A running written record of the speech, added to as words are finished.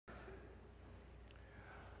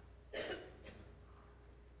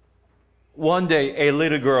One day, a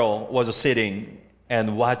little girl was sitting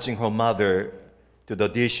and watching her mother do the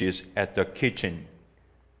dishes at the kitchen.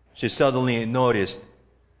 She suddenly noticed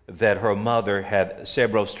that her mother had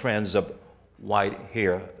several strands of white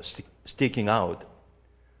hair sticking out.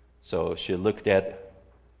 So she looked at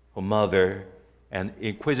her mother and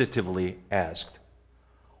inquisitively asked,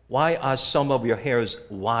 "Why are some of your hairs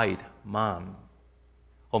white, Mom?"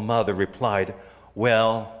 Her mother replied,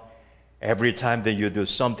 "Well, every time that you do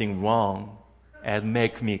something wrong and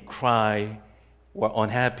make me cry or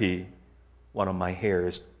unhappy, one of my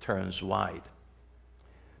hairs turns white."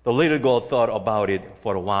 The little girl thought about it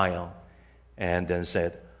for a while and then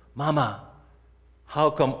said, "Mama, how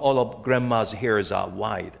come all of Grandma's hairs are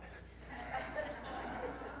white?"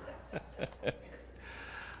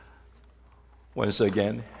 Once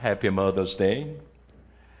again, happy Mother's Day.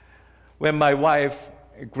 When my wife,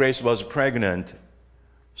 Grace, was pregnant,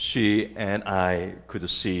 she and I could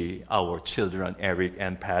see our children, Eric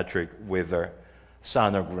and Patrick, with a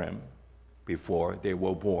sonogram before they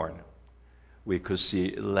were born. We could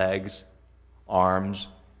see legs, arms,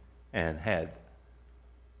 and head.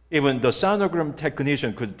 Even the sonogram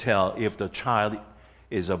technician could tell if the child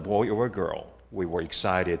is a boy or a girl. We were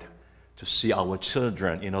excited to see our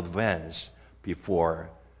children in advance before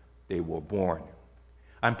they were born.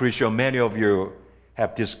 I'm pretty sure many of you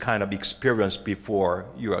have this kind of experience before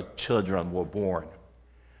your children were born.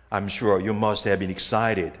 I'm sure you must have been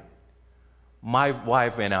excited. My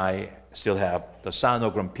wife and I still have the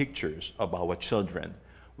sonogram pictures of our children.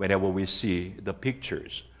 Whenever we see the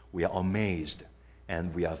pictures, we are amazed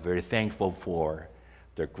and we are very thankful for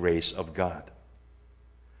the grace of God.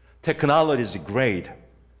 Technology is great.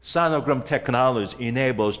 Sonogram technology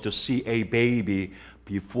enables to see a baby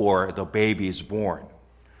before the baby is born.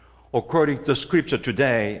 According to the scripture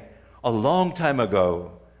today, a long time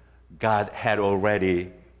ago, God had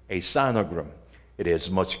already a sonogram. It is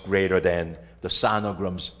much greater than the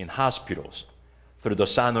sonograms in hospitals. Through the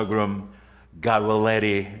sonogram, God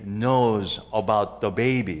already knows about the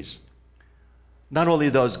babies. Not only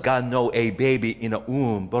does God know a baby in a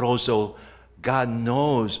womb, but also God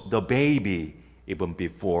knows the baby even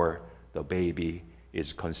before the baby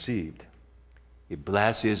is conceived. He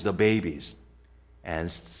blesses the babies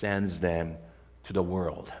and sends them to the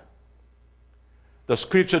world. The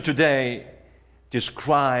scripture today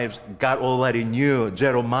describes God already knew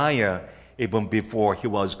Jeremiah even before he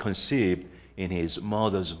was conceived in his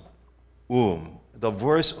mother's womb. The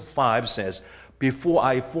verse 5 says, "Before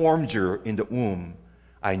I formed you in the womb,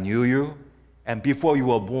 I knew you, and before you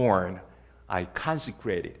were born, I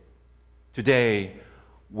consecrated." Today,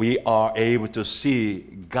 we are able to see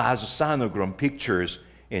God's sonogram pictures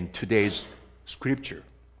in today's scripture.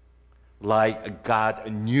 Like God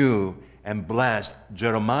knew and blessed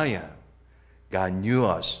Jeremiah, God knew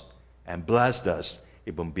us and blessed us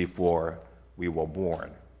even before we were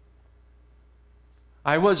born.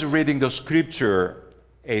 I was reading the scripture,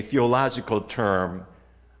 a theological term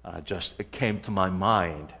just came to my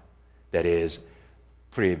mind, that is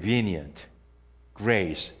prevenient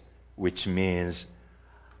grace, which means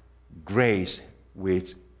grace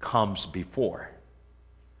which comes before.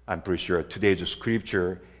 I'm pretty sure today's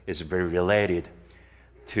scripture is very related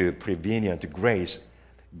to prevenient grace.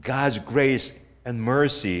 God's grace and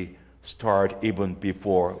mercy start even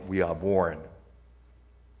before we are born.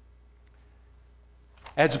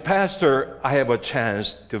 As a pastor, I have a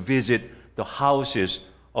chance to visit the houses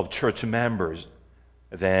of church members.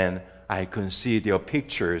 Then I can see their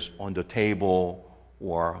pictures on the table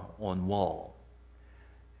or on wall.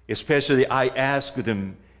 Especially I ask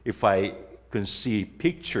them if I can see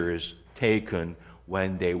pictures taken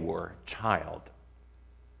when they were a child.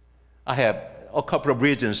 I have a couple of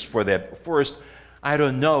reasons for that. First, I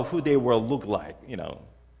don't know who they will look like,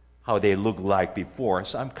 how they look like before,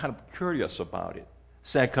 so I'm kind of curious about it.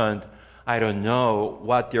 Second, I don't know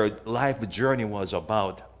what their life journey was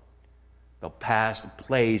about. The past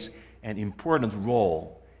plays an important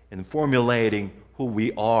role in formulating who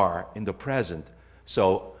we are in the present.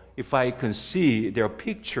 So if I can see their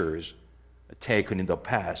pictures taken in the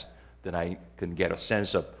past, then I can get a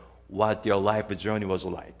sense of what their life journey was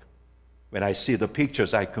like. When I see the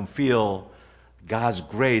pictures, I can feel God's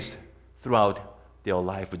grace throughout their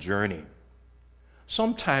life journey.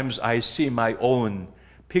 Sometimes I see my own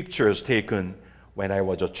pictures taken when I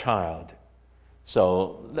was a child.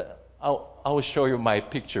 So I'll show you my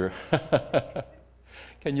picture.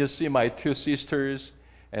 Can you see my two sisters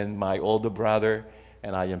and my older brother?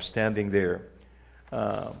 And I am standing there.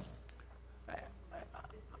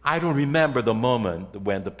 I don't remember the moment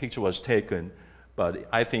when the picture was taken, but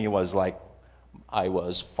I think it was like I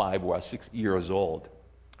was 5 or 6 years old.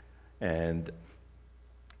 And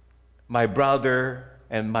my brother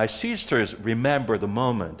and my sisters remember the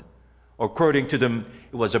moment. According to them,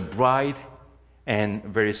 it was a bright and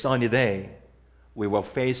very sunny day. We were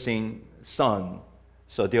facing sun,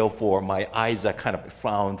 so therefore my eyes are kind of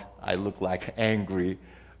frowned. I look like angry,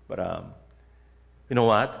 but you know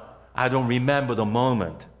what? I don't remember the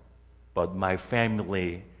moment, but my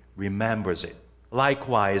family remembers it.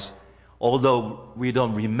 Likewise, although we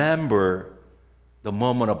don't remember the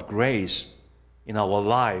moment of grace in our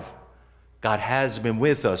life, God has been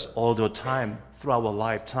with us all the time through our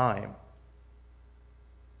lifetime.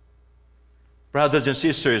 Brothers and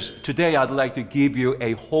sisters, today I'd like to give you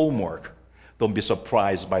a homework. Don't be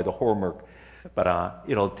surprised by the homework, but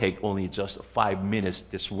it'll take only just 5 minutes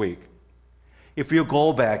this week. If you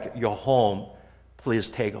go back your home, please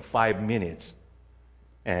take 5 minutes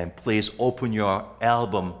and please open your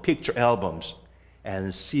picture albums,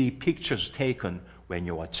 and see pictures taken when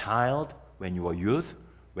you were a child, when you were youth,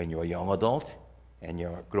 when you were a young adult, and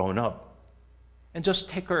you're grown up. And just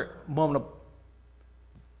take a moment of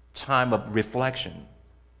time of reflection.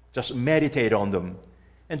 Just meditate on them,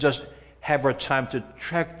 and just have a time to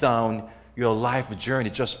track down your life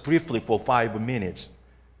journey just briefly for 5 minutes.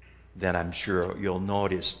 Then I'm sure you'll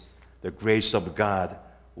notice the grace of God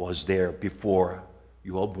was there before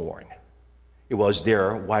you were born. It was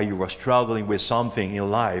there while you were struggling with something in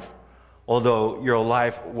life. Although your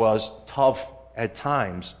life was tough at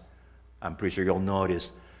times, I'm pretty sure you'll notice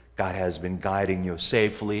God has been guiding you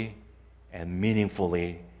safely and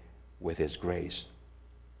meaningfully with His grace.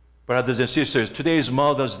 Brothers and sisters, today is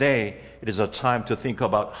Mother's Day. It is a time to think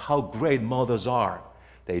about how great mothers are.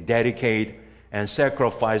 They dedicate and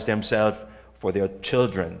sacrifice themselves for their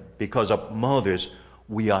children. Because of mothers,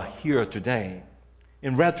 we are here today.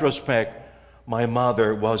 In retrospect, my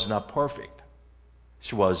mother was not perfect.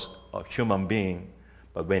 She was a human being,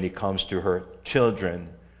 but when it comes to her children,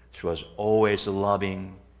 she was always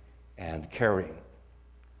loving and caring.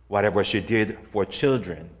 Whatever she did for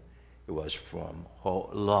children, it was from her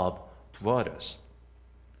love toward us.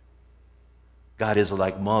 God is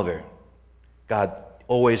like mother. God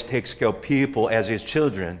always takes care of people as His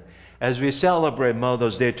children. As we celebrate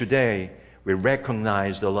Mother's Day today, we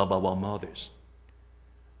recognize the love of our mothers.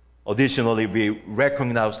 Additionally, we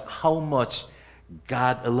recognize how much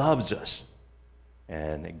God loves us.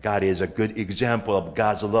 And God is a good example of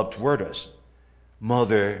God's love toward us.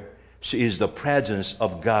 Mother, she is the presence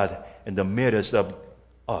of God in the midst of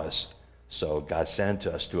us. So God sent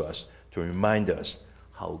us to remind us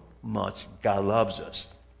how much God loves us.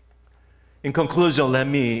 In conclusion, let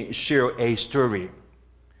me share a story.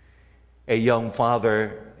 A young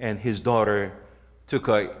father and his daughter took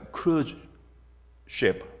a cruise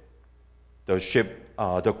ship.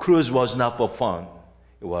 The cruise was not for fun.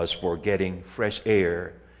 It was for getting fresh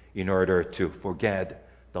air in order to forget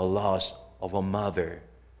the loss of a mother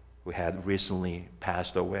who had recently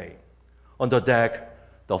passed away. On the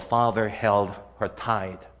deck, the father held her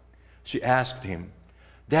tight. She asked him,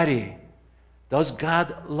 "Daddy, does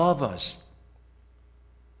God love us?"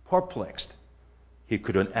 Perplexed, he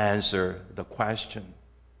couldn't answer the question.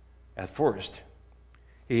 At first,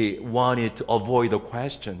 he wanted to avoid the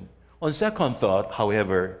question. On second thought,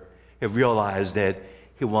 however, he realized that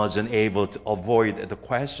he wasn't able to avoid the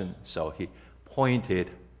question, so he pointed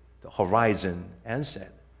the horizon and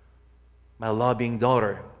said, "My loving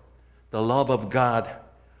daughter, the love of God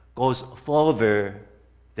goes further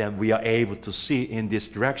than we are able to see in this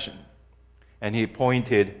direction." And he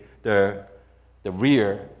pointed the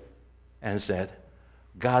rear and said,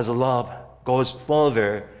 "God's love goes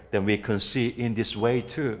further than we can see in this way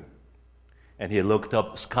too." And he looked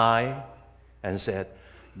up the sky and said,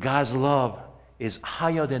 "God's love is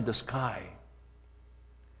higher than the sky."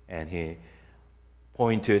 And he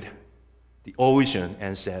pointed the ocean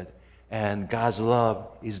and said, "And God's love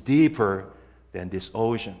is deeper than this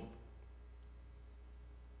ocean."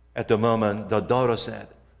 At the moment, the daughter said,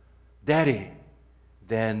 "Daddy,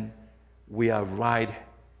 then we are right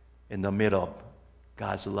in the middle of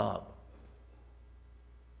God's love."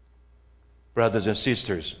 Brothers and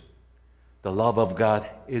sisters, the love of God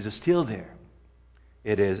is still there.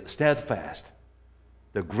 It is steadfast.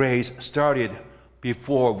 The grace started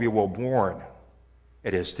before we were born.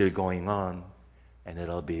 It is still going on, and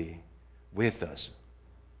it'll be with us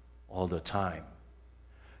all the time.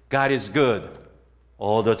 God is good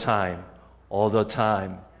all the time. All the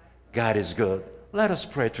time, God is good. Let us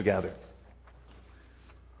pray together.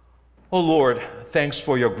 Oh Lord, thanks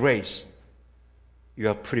for your grace,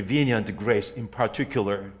 your prevenient grace in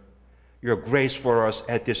particular, your grace for us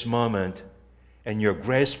at this moment, and your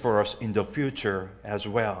grace for us in the future as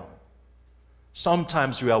well.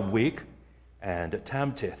 Sometimes we are weak and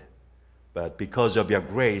tempted, but because of your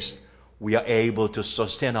grace, we are able to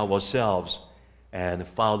sustain ourselves and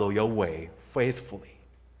follow your way faithfully.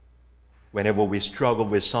 Whenever we struggle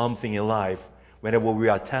with something in life, whenever we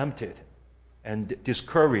are tempted and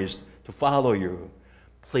discouraged to follow you,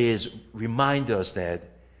 please remind us that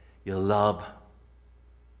your love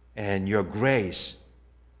and your grace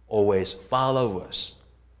always follow us,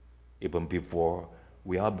 even before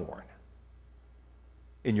we are born.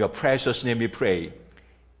 In your precious name we pray.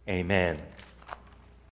 Amen.